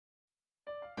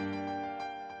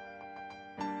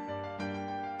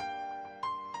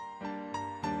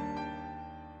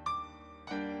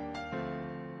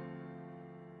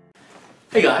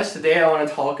Hey guys, today I want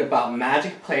to talk about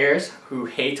Magic players who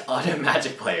hate other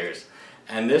Magic players.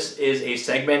 And this is a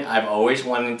segment I've always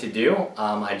wanted to do.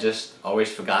 I just always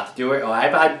forgot to do it. Or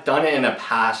I've done it in the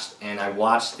past and I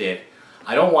watched it.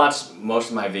 I don't watch most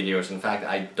of my videos. In fact,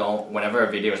 whenever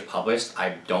a video is published,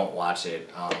 I don't watch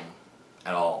it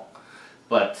at all.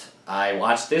 But I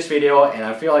watched this video and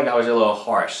I feel like I was a little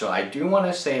harsh. So I do want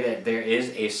to say that there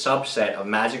is a subset of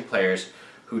Magic players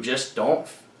who just don't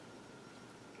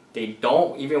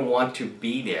even want to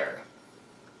be there.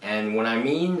 And when I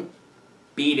mean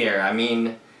be there, I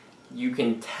mean you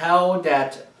can tell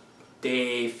that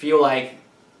they feel like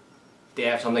they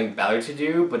have something better to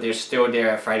do, but they're still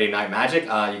there at Friday Night Magic.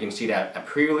 You can see that at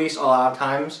pre-release a lot of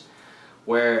times,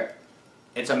 where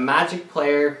it's a Magic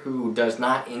player who does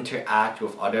not interact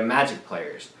with other Magic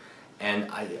players. And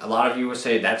a lot of you will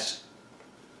say that's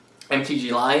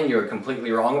MTG line, you're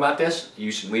completely wrong about this.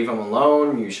 You should leave them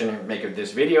alone. You shouldn't make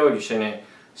this video. You shouldn't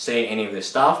say any of this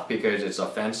stuff because it's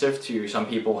offensive to some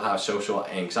people who have social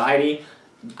anxiety.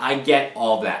 I get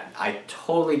all that. I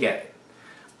totally get it.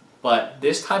 But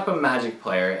this type of Magic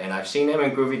player, and I've seen them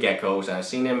in Groovy Geckos and I've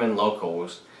seen them in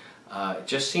locals,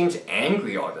 just seems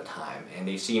angry all the time. And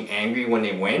they seem angry when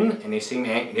they win, and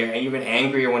they're even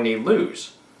angrier when they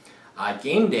lose.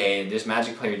 Game day, this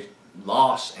Magic player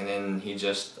lost, and then he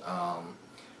just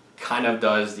kind of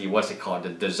does the, what's it called, the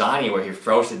designy, where he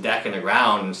throws the deck in the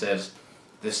ground and says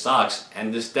this sucks.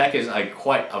 And this deck is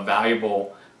quite a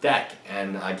valuable deck,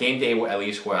 and game day, at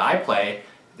least where I play,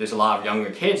 there's a lot of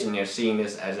younger kids and they're seeing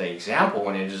this as an example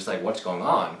and they're just like, what's going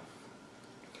on?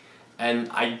 And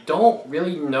I don't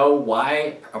really know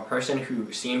why a person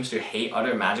who seems to hate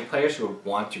other Magic players would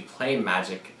want to play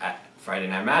Magic at Friday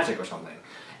Night Magic or something.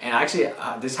 And actually,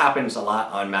 this happens a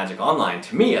lot on Magic Online,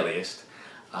 to me at least,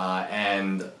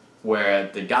 and where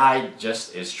the guy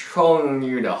just is trolling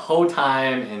you the whole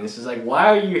time, and this is like, why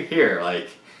are you here? Like,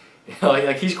 you know,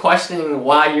 like he's questioning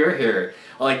why you're here.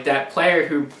 Or like that player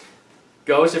who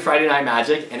goes to Friday Night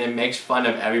Magic and then makes fun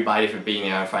of everybody for being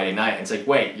there on Friday night. And it's like,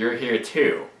 wait, you're here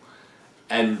too.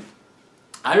 And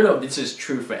I don't know if this is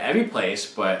true for every place,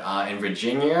 but in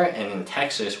Virginia and in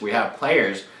Texas, we have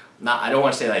players. I don't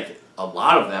want to say like a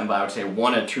lot of them, but I would say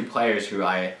one or two players who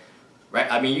I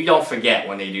mean, you don't forget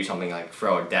when they do something like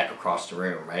throw a deck across the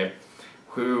room, right?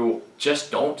 Who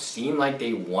just don't seem like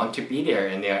they want to be there,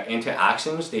 and their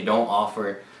interactions, they don't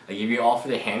offer, like if you offer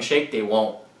the handshake, they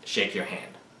won't shake your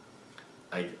hand.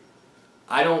 Like,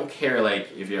 I don't care like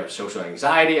if you have social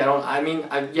anxiety,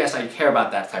 yes, I care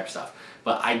about that type of stuff,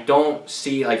 but I don't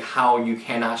see like how you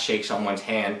cannot shake someone's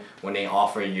hand when they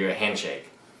offer you a handshake,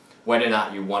 whether or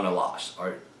not you won or lost,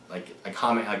 or like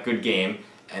a good game,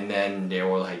 and then they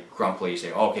will like grumpily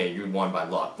say, okay, you won by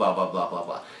luck, blah blah blah blah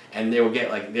blah, and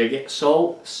they get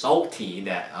so salty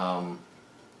that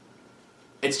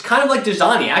it's kind of like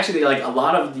Dazani. Actually, like a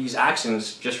lot of these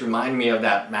actions just remind me of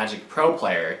that Magic Pro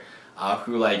player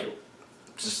who like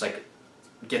just like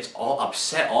gets all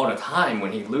upset all the time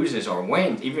when he loses or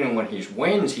wins. Even when he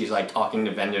wins, he's like talking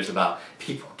to vendors about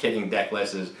people getting deck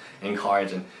lists and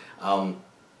cards, and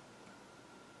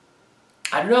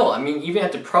I don't know, I mean, even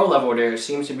at the pro level, there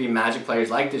seems to be Magic players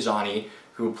like Dazani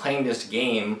who are playing this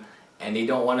game and they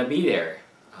don't want to be there.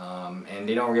 And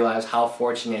they don't realize how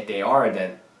fortunate they are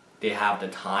that they have the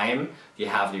time, they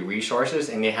have the resources,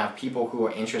 and they have people who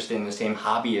are interested in the same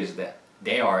hobby as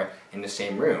they are in the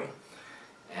same room.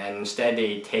 And instead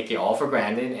they take it all for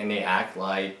granted and they act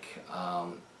like,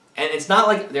 and it's not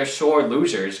like they're sore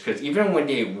losers, because even when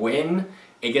they win,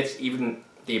 it gets even,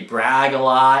 they brag a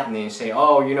lot and they say,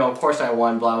 oh, you know, of course I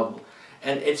won, blah, blah, blah.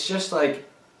 And it's just like,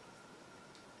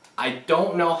 I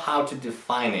don't know how to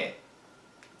define it,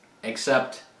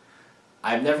 except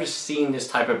I've never seen this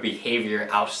type of behavior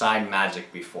outside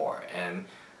Magic before. And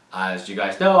as you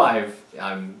guys know,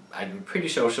 I'm pretty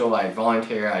social, I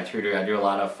volunteer, I tutor, I do a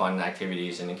lot of fun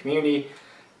activities in the community,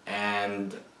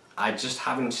 and I just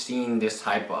haven't seen this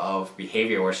type of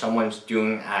behavior where someone's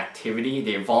doing activity,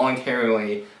 they're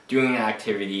voluntarily doing an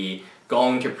activity,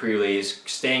 going to pre-release,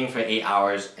 staying for 8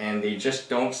 hours, and they just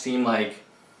don't seem like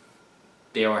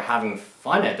they are having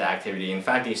fun at the activity. In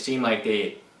fact, they seem like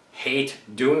they hate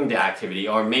doing the activity,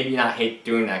 or maybe not hate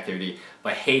doing the activity,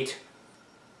 but hate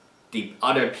the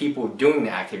other people doing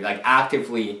the activity. Like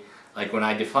actively, like when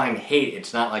I define hate,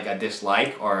 it's not like a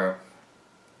dislike, or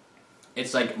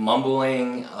it's like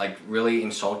mumbling, like really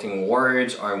insulting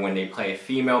words, or when they play a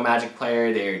female Magic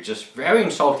player, they're just very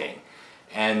insulting.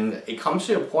 And it comes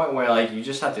to a point where like you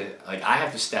just have to, like I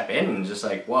have to step in and just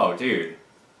like, whoa, dude,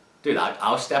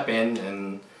 I'll step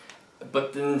in,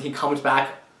 but then he comes back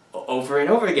over and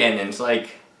over again, and it's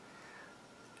like,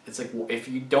 it's like, if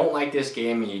you don't like this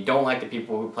game and you don't like the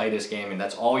people who play this game and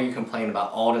that's all you complain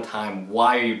about all the time,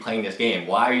 why are you playing this game?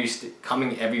 Why are you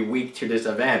coming every week to this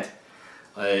event?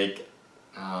 Like,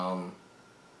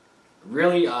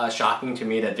 really shocking to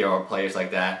me that there are players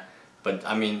like that. But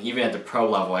I mean, even at the pro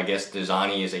level, I guess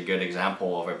Dezani is a good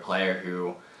example of a player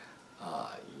who,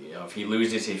 you know, if he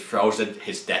loses, he throws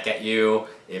his deck at you.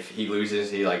 If he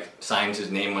loses, he like signs his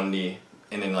name on the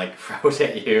and then like throws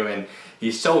at you, and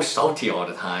he's so salty all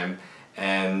the time.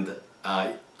 And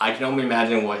I can only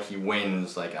imagine what he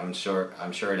wins. Like I'm sure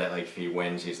that like if he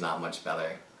wins, he's not much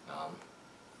better.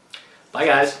 Bye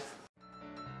guys.